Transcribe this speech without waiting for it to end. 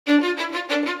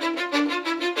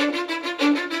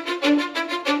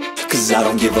Cause I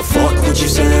don't give a fuck what you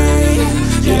say.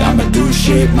 Yeah, I'ma do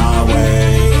shit my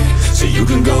way. So you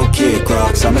can go kick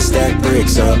rocks, I'ma stack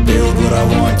bricks up, build what I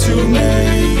want to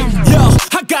make. Yo,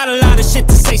 I got a lot of shit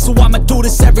to say, so I'ma do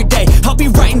this every day. I'll be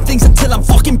writing things until I'm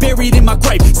fucking buried in my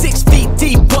grave. 6 feet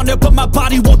deep under, but my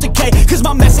body won't decay. Cause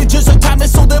my messages are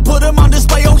timeless, so they'll put them on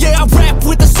display. Oh yeah, I rap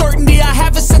with a certainty, I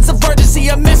have a sense of urgency.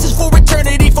 A message for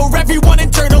eternity, for everyone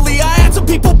internally. I had some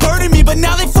people burning me, but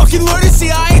now they fucking learn to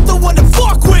see I ain't the one to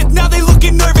fuck with, now they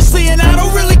looking nervously. And I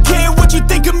don't really care what you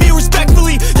think of me,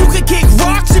 respectfully. You can kick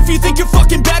rocks if you think you're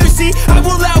fucking better, see. I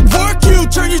will outwork you,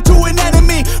 turn you to an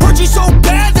enemy. Hurt you so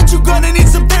bad that you're gonna need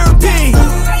some therapy.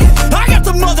 I got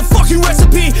the motherfucking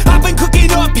recipe, I've been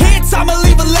cooking up hits, I'ma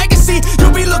leave a legacy.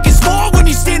 You'll be looking small when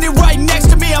you're standing right next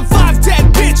to me. I'm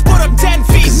 5'10", bitch, but I'm 10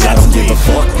 feet Cause I don't give a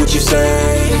fuck what you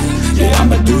say. Yeah,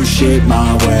 I'ma do shit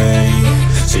my way.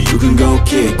 So you can go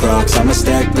kick rocks, I'ma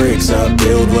stack bricks up,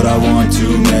 build what I want to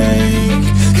make.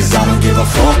 Cause I don't give a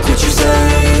fuck what you say.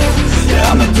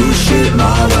 Yeah, I'ma do shit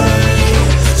my way.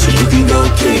 So you can go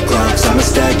kick rocks, I'ma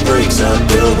stack bricks up,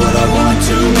 build what I want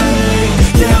to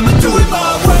make. Yeah, I'ma do it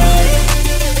my way.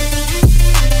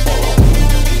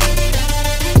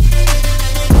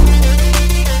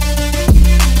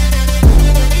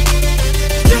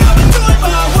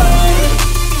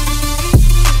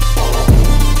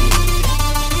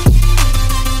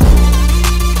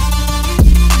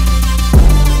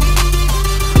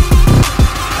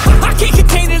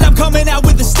 Coming out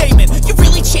with a statement. You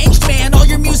really changed, man, all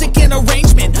your music and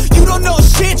arrangement. You don't know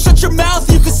shit, shut your mouth,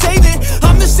 you can save it.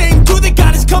 I'm the same dude that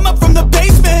got his come up from the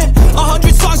basement.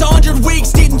 100 songs, 100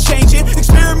 weeks, didn't change it.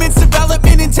 Experiments,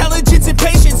 development, intelligence, and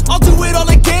patience. I'll do it all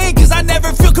again, cause I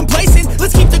never feel complacent.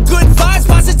 Let's keep the good vibes,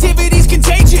 positivity's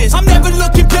contagious. I'm never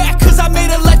looking back, cause I made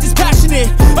a life that's passionate.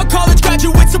 A college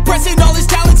graduate suppressing all his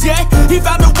talents, yeah. He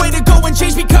found a way to go and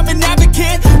change, become an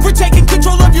advocate. For taking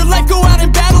control of your life, go out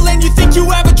and battle. And you think you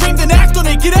have a dream, then act on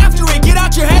it. Get after it, get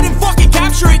out your head and fucking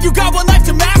capture it. You got one life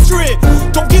to master it.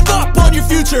 Don't give up on your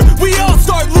future, we all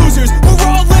start losers. We're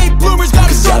all late bloomers,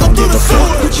 gotta struggle through the sewer. I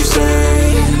don't give a fuck what you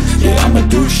say. Yeah, I'ma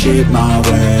do shit my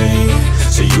way.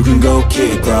 So you can go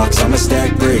kick rocks, I'ma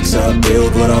stack bricks up,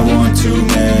 build what I want to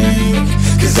make.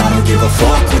 Cause I don't give a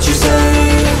fuck what you say.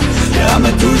 Yeah,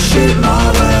 I'ma do shit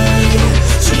my way.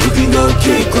 So you can go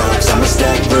kick rocks,